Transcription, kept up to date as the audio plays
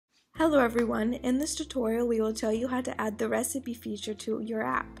Hello everyone, in this tutorial we will tell you how to add the recipe feature to your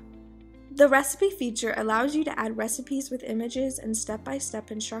app. The recipe feature allows you to add recipes with images and step-by-step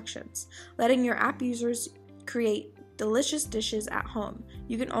instructions, letting your app users create delicious dishes at home.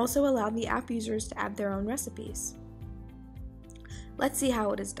 You can also allow the app users to add their own recipes. Let's see how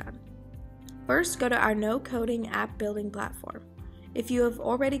it is done. First, go to our no-coding app building platform. If you have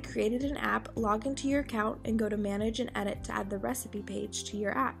already created an app, log into your account and go to Manage and Edit to add the recipe page to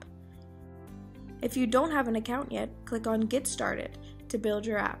your app. If you don't have an account yet, click on Get Started to build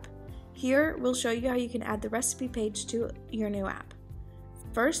your app. Here, we'll show you how you can add the recipe page to your new app.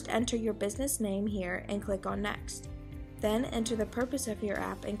 First, enter your business name here and click on Next. Then, enter the purpose of your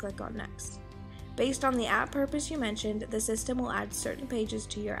app and click on Next. Based on the app purpose you mentioned, the system will add certain pages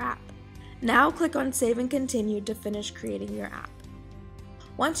to your app. Now, click on Save and Continue to finish creating your app.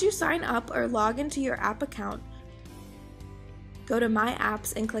 Once you sign up or log into your app account, go to My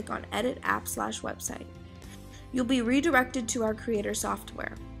Apps and click on Edit App/Website. You'll be redirected to our Creator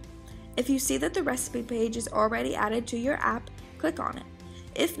software. If you see that the recipe page is already added to your app, click on it.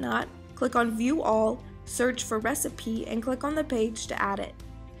 If not, click on View All, search for Recipe, and click on the page to add it.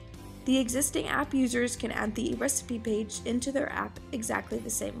 The existing app users can add the recipe page into their app exactly the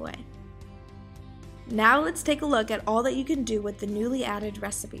same way. Now let's take a look at all that you can do with the newly added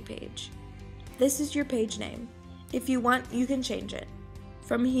recipe page. This is your page name. If you want, you can change it.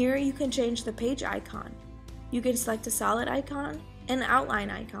 From here, you can change the page icon. You can select a solid icon, an outline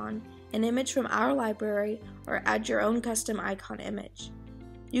icon, an image from our library, or add your own custom icon image.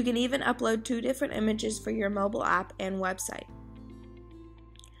 You can even upload 2 different images for your mobile app and website.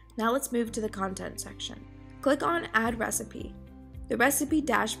 Now let's move to the content section. Click on Add Recipe. The recipe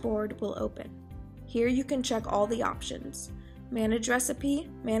dashboard will open. Here you can check all the options. Manage recipe,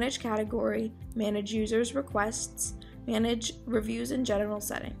 manage category, manage users' requests, manage reviews and general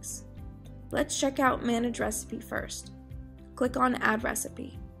settings. Let's check out Manage Recipe first. Click on Add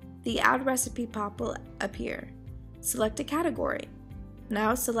Recipe. The Add Recipe pop will appear. Select a category.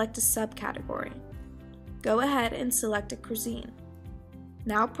 Now select a subcategory. Go ahead and select a cuisine.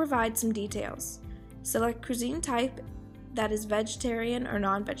 Now provide some details. Select cuisine type, that is vegetarian or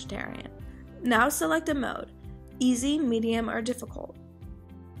non-vegetarian. Now select a mode. Easy, medium, or difficult.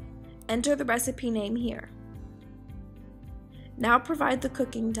 Enter the recipe name here. Now provide the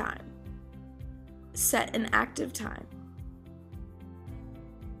cooking time. Set an active time.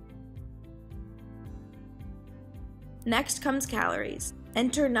 Next comes calories.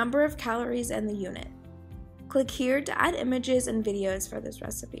 Enter number of calories and the unit. Click here to add images and videos for this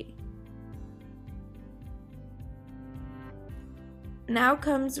recipe. Now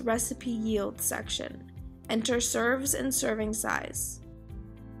comes recipe yield section. Enter serves and serving size.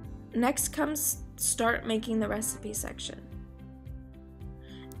 Next comes Start Making the Recipe section.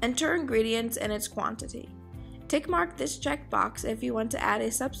 Enter ingredients and its quantity. Tick mark this checkbox if you want to add a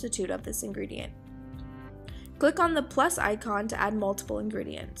substitute of this ingredient. Click on the plus icon to add multiple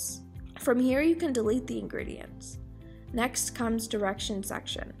ingredients. From here you can delete the ingredients. Next comes Direction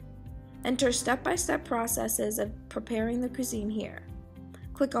section. Enter step-by-step processes of preparing the cuisine here.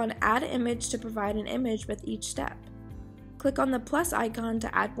 Click on Add Image to provide an image with each step. Click on the plus icon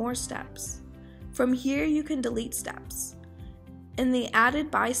to add more steps. From here you can delete steps. In the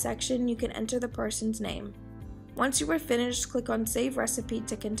Added By section you can enter the person's name. Once you are finished, click on Save Recipe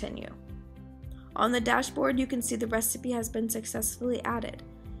to continue. On the dashboard you can see the recipe has been successfully added.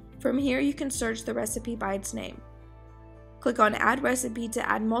 From here you can search the recipe by its name. Click on Add Recipe to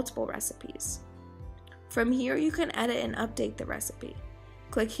add multiple recipes. From here you can edit and update the recipe.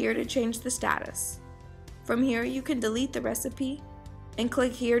 Click here to change the status. From here you can delete the recipe and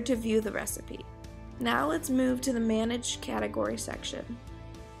click here to view the recipe. Now let's move to the Manage Category section.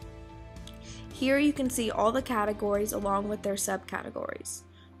 Here you can see all the categories along with their subcategories,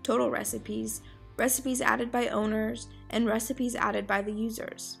 total recipes, recipes added by owners, and recipes added by the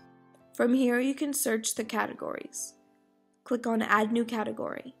users. From here you can search the categories. Click on Add New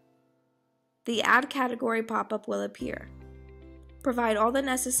Category. The Add Category pop-up will appear. Provide all the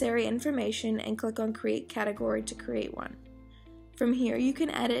necessary information and click on Create Category to create one. From here you can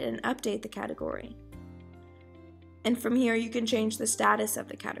edit and update the category. And from here you can change the status of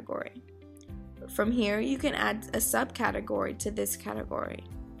the category. From here you can add a subcategory to this category.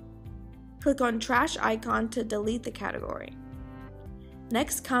 Click on Trash icon to delete the category.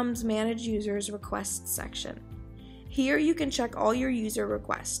 Next comes Manage Users Requests section. Here you can check all your user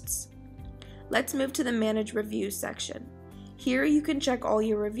requests. Let's move to the Manage Reviews section. Here you can check all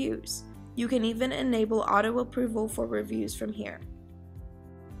your reviews. You can even enable auto approval for reviews from here.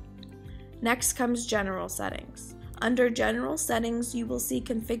 Next comes General Settings. Under General Settings, you will see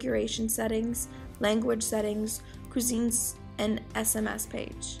Configuration Settings, Language Settings, Cuisines, and SMS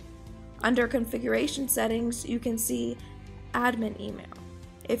page. Under Configuration Settings, you can see Admin Email.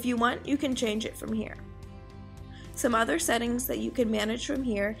 If you want, you can change it from here. Some other settings that you can manage from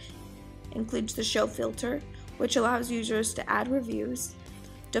here includes the Show Filter, which allows users to add reviews,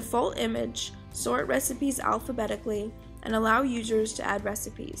 Default Image, sort recipes alphabetically, and allow users to add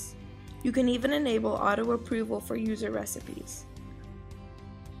recipes. You can even enable auto approval for user recipes.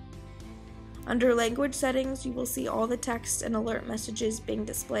 Under Language Settings, you will see all the text and alert messages being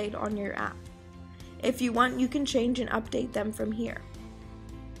displayed on your app. If you want, you can change and update them from here.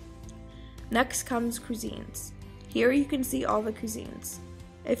 Next comes Cuisines. Here you can see all the cuisines.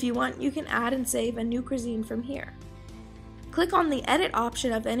 If you want, you can add and save a new cuisine from here. Click on the Edit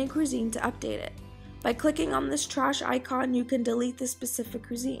option of any cuisine to update it. By clicking on this trash icon, you can delete the specific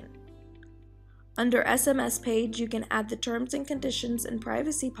cuisine. Under SMS page, you can add the terms and conditions and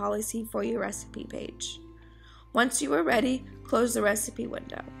privacy policy for your recipe page. Once you are ready, close the recipe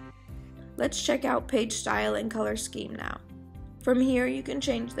window. Let's check out page style and color scheme now. From here, you can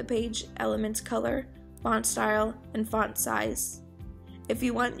change the page elements color, font style, and font size. If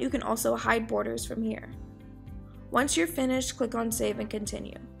you want, you can also hide borders from here. Once you're finished, click on Save and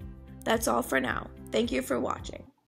Continue. That's all for now. Thank you for watching.